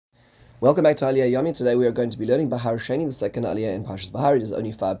Welcome back to Aliyah Yami. Today we are going to be learning Behar Sheni, the second Aliyah in Parshas Behar. It is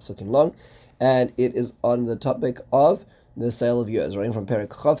only 5 psukim long, and it is on the topic of the sale of years, running from Perek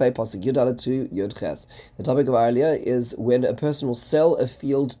Chafei, Pasuk Yud to Yud Ches. The topic of our Aliyah is when a person will sell a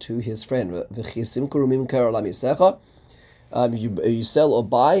field to his friend. You sell or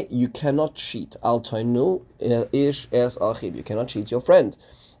buy, you cannot cheat. Al toinu ish es achib. You cannot cheat your friend.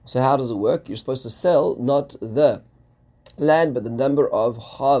 So how does it work? You're supposed to sell not the land, but the number of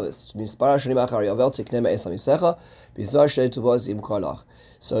harvest. So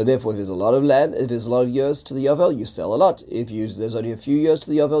therefore, if there's a lot of land, if there's a lot of years to the Yovel, you sell a lot. If there's only a few years to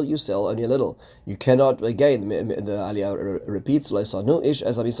the Yovel, you sell only a little. You cannot, again, the Aliyah repeats,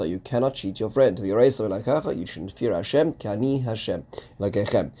 you cannot cheat your friend. You shouldn't fear Hashem, Kani Hashem.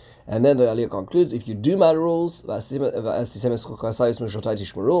 And then the Aliyah concludes, if you do my rules, then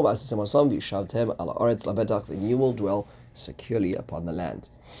you will dwell securely upon the land.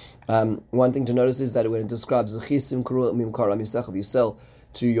 One thing to notice is that when it describes if you sell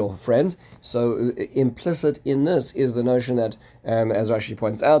to your friend, so implicit in this is the notion that, as Rashi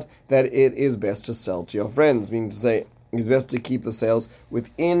points out, that it is best to sell to your friends, meaning to say it's best to keep the sales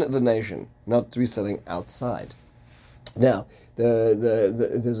within the nation, not to be selling outside. Now,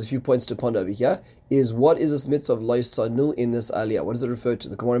 there's a few points to ponder over here. Is what is this mitzvah of lo sanu in this aliyah? What does it refer to?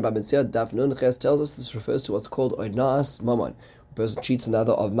 The Gemara in Bab Metzia, Daf Nun Ches, tells us this refers to what's called oinas mamon. A person cheats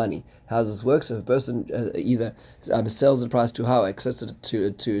another of money. How does this work? So if a person either sells the price too high, or accepts it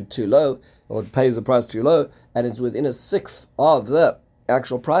too low, or pays the price too low, and it's within a sixth of the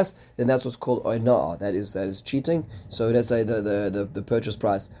actual price, then that's what's called oinah. That is cheating. So let's say the purchase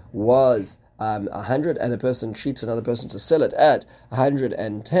price was 100, and a person cheats another person to sell it at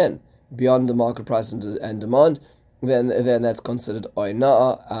 110 beyond the market price and demand, then that's considered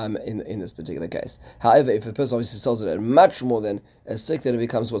oinah in this particular case. However, if a person obviously sells it at much more than a sixth, then it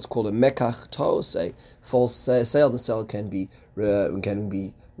becomes what's called a mekach tos, a false sale. The sale can be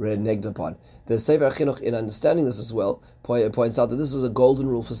reneged upon. The Sefer Chinuch, in understanding this as well, points out that this is a golden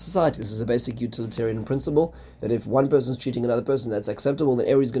rule for society. This is a basic utilitarian principle, that if one person is cheating another person, that's acceptable, then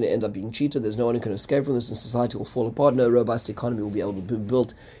everybody's going to end up being cheated. There's no one who can escape from this, and society will fall apart. No robust economy will be able to be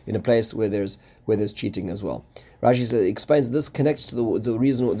built in a place where there's cheating as well. Rashi explains this connects to the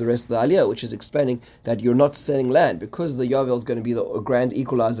reason with the rest of the Aliyah, which is explaining that you're not selling land. Because the Yovel is going to be the grand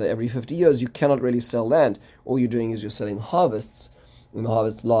equalizer every 50 years, you cannot really sell land. All you're doing is you're selling harvests, and the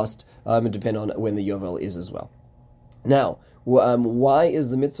harvests last and depend on when the Yovel is as well. Now, why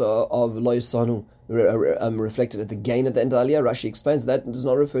is the mitzvah of lo yisanu reflected at the gain at the end of the Aliyah? Rashi explains that does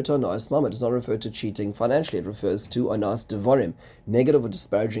not refer to onas mama, does not refer to cheating financially. It refers to onas devarim, negative or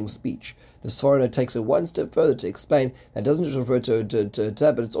disparaging speech. The Sforno takes it one step further to explain that doesn't just refer to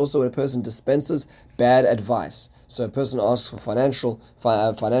that, but it's also when a person dispenses bad advice. So a person asks for financial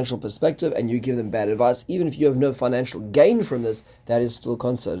perspective, and you give them bad advice, even if you have no financial gain from this, that is still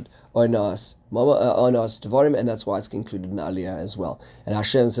considered onas devarim, and that's why it's concluded in Aliyah as well. And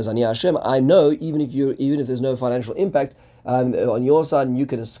Hashem says, Ani Hashem, I know even if there's no financial impact on your side, and you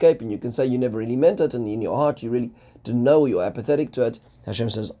can escape, and you can say you never really meant it, and in your heart you really didn't know, you're apathetic to it. Hashem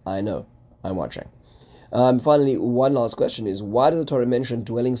says, I know, I'm watching. Finally, one last question is, why does the Torah mention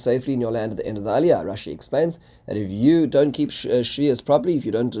dwelling safely in your land at the end of the Aliyah? Rashi explains that if you don't keep Shvias properly, if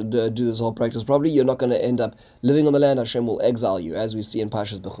you don't do this whole practice properly, you're not going to end up living on the land. Hashem will exile you, as we see in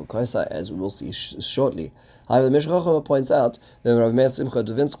Parshas Bechukosai, as we will see shortly. However, the Mishra Chacham points out, the Rav Meir Simcha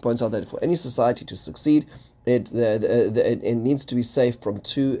Devinsk points out that for any society to succeed, it needs to be safe from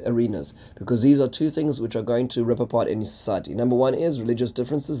two arenas, because these are two things which are going to rip apart any society. Number one is religious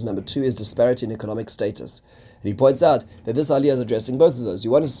differences. Number two is disparity in economic status. And he points out that this aliyah is addressing both of those. You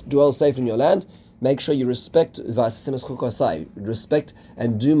want to dwell safe in your land? Make sure you respect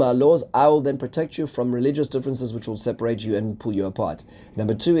and do my laws. I will then protect you from religious differences which will separate you and pull you apart.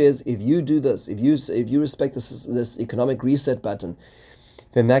 Number two is, if you do this, if you respect this economic reset button,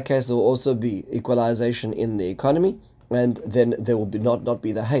 then in that case there will also be equalization in the economy, and then there will be not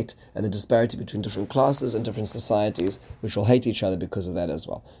be the hate and the disparity between different classes and different societies, which will hate each other because of that as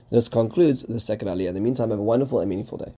well. This concludes the second aliyah. In the meantime, have a wonderful and meaningful day.